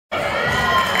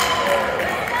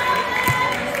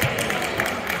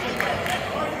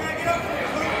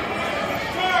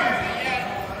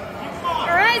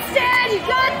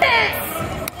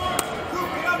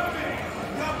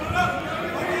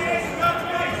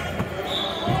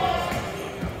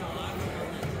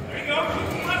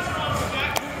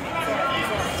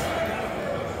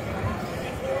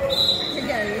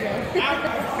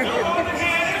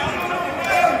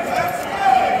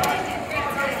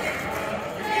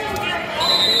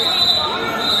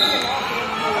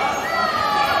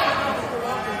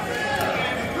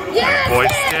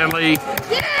Stanley.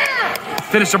 Yeah!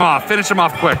 Finish him off quick. Finish him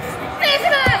off, come on!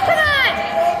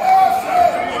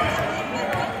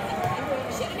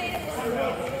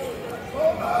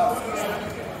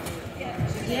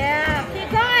 Yeah, keep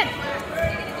going!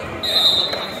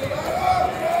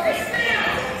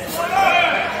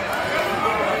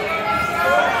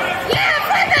 Yeah,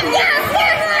 flip him! Yeah,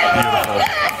 Stanley! Beautiful.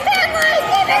 Yeah, Stanley!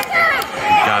 Keep it up!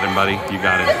 You got him, buddy. You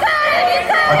got it. You got it! You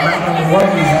got At it! match number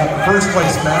 1, we have the first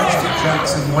place match to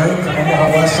Jackson Wayne from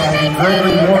Omaha Westside and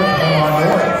Gregory Moore from Omaha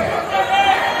North.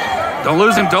 Don't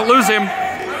lose him. Don't lose him.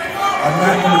 At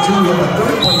match number 2, we have a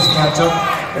third place matchup.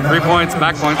 3 points,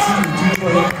 back points.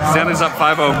 Stanley's up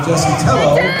 5-0. Jessie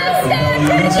Tello from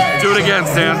Bellevue East. Do it again,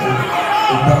 Stan.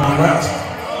 From Bellevue West.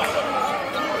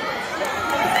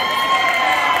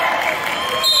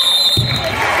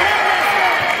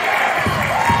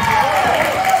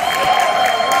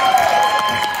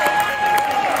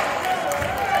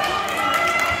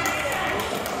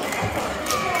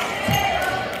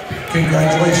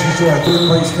 Congratulations to our third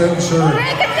place finisher,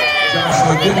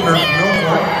 Joshua Dittmer from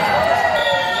Norfolk.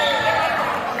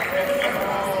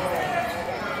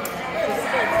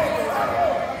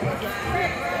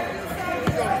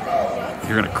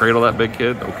 You're gonna cradle that big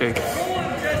kid? Okay.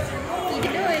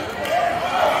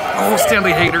 Oh,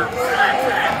 Stanley Haeder.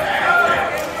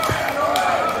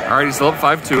 All right, he's still up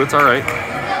 5-2. It's all right.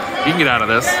 He can get out of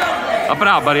this. Up and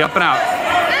out, buddy. Up and out.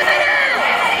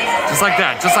 Just like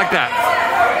that. Just like that.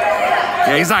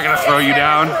 Yeah, he's not gonna throw you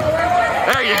down.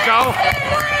 There you go.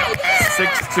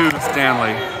 6-2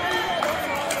 Stanley.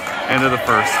 End of the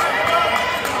first.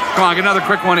 Come on, get another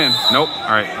quick one in. Nope. All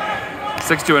right.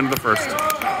 6-2 end of the first. Good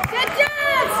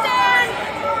job, Stan!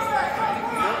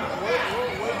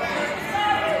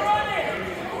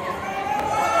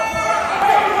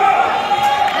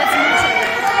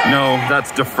 No,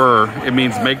 that's defer. It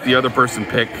means make the other person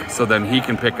pick so then he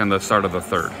can pick on the start of the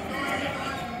third.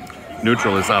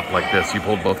 Neutral is up like this. You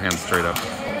pulled both hands straight up.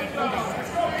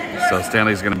 So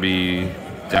Stanley's going to be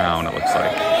down, it looks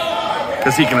like.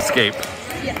 Because he can escape.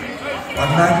 On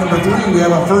match number 3, we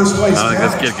have a first place I think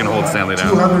match. this kid can hold Stanley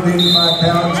down. 285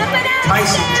 pounds.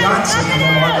 Tyson Johnson from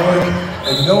Omaha North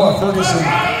and Noah Ferguson.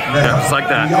 Yeah, just like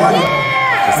that.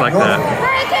 Just like that.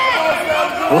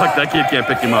 Look, that kid can't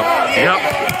pick him up. Yep.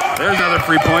 There's another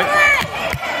free point.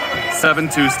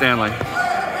 7-2 Stanley.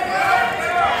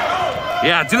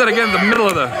 Yeah, do that again in the middle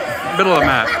of the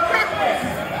mat.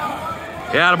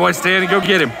 Yeah, boy, Stan, go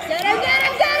get him. Get him, get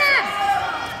him, get him!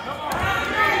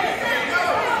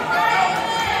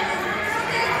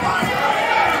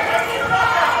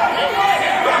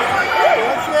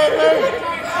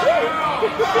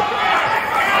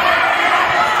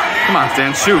 Come on,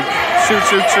 Stan, shoot. Shoot,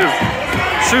 shoot, shoot.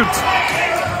 Shoot.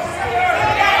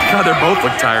 God, they both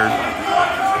look tired.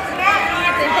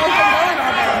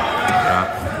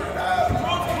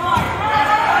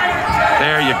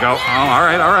 There you go. Oh, all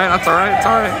right, that's all right, it's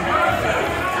all right.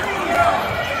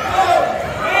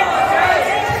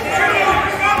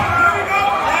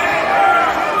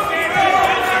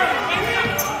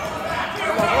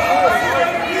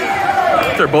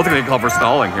 They're both going to get called for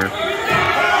stalling here.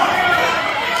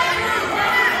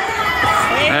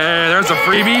 Hey, there's a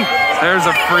freebie. There's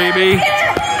a freebie.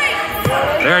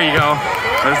 There you go.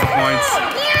 There's the points.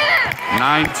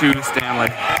 9-2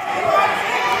 Stanley.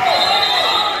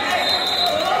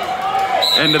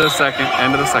 End of the second.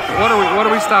 End of the second. What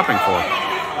are we stopping for?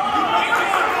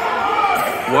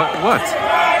 What?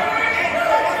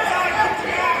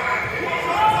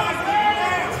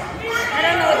 I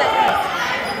don't know what that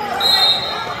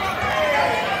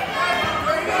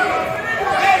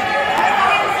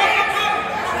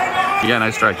means. Yeah,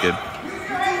 nice try, kid.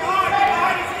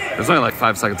 There's only like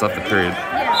 5 seconds left the period.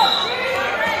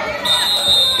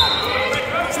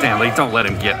 Stanley, don't let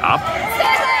him get up.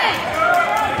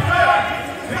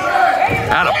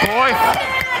 Attaboy.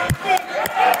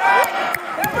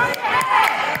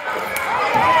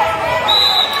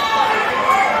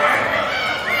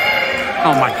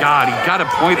 Oh my God, he got a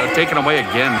point taken away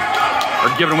again. Or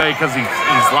given away because he's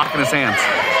locking his hands.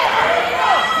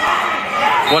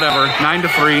 Whatever,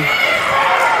 9-3.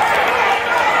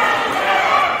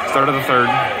 Start of the third.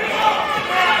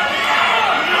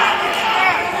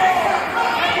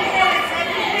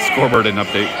 Scoreboard didn't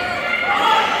update.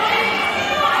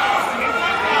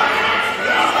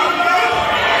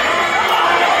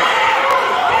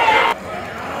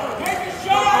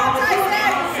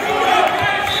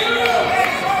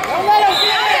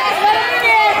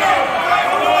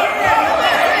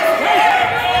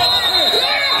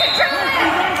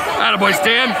 Attaboy,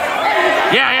 Stan.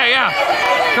 Yeah.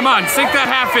 Come on, sink that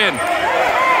half in.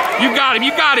 You got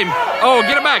him. Oh,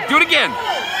 get it back. Do it again.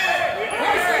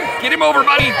 Get him over,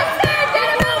 buddy. You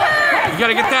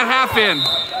gotta get that half in.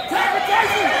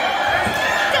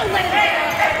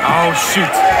 Oh,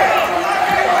 shoot.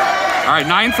 All right,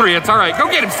 9-3. It's all right. Go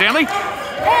get him, Stanley.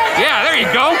 Yeah, there you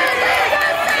go.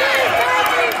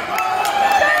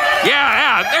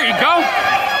 Yeah, there you go.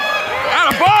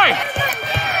 Atta boy.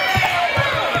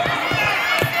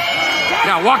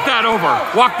 Now walk that over.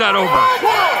 Walk that over.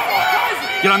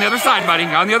 Get on the other side, buddy.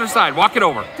 On the other side. Walk it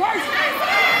over.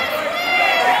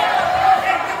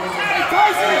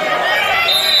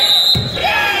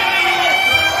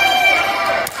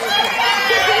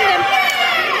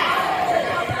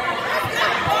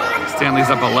 Stanley's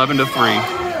up 11-3.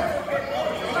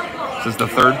 This is the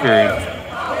third period.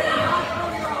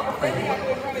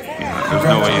 Yeah, there's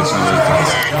no way he's going to lose.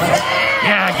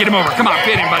 Yeah, get him over. Come on,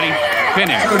 pin him, buddy. Pin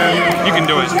him. You can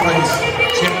do it.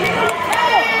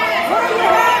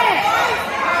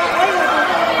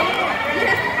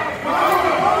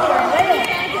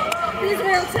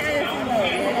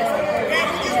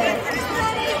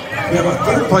 We have a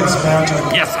third place match.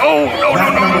 Yes. Oh, no.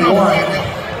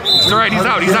 It's all right. He's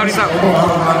out.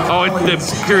 Oh, the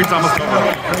period's almost over.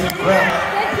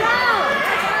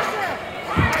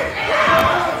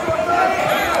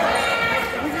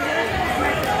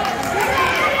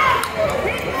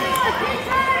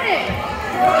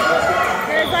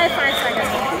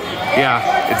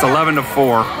 Yeah, it's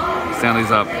 11-4.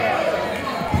 Stanley's up.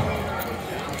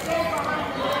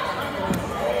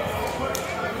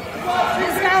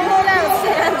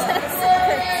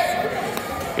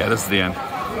 Yeah, this is the end.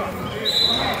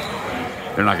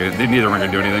 They're not gonna. Neither are gonna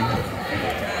do anything.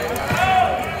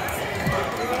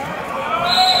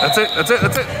 That's it.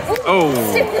 Oh.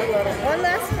 One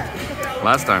last time.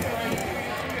 Last time.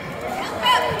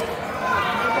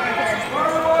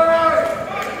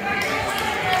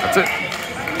 That's it.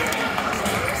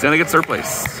 Stanley gets third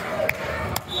place.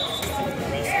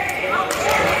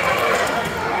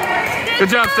 Good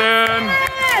job, Stan.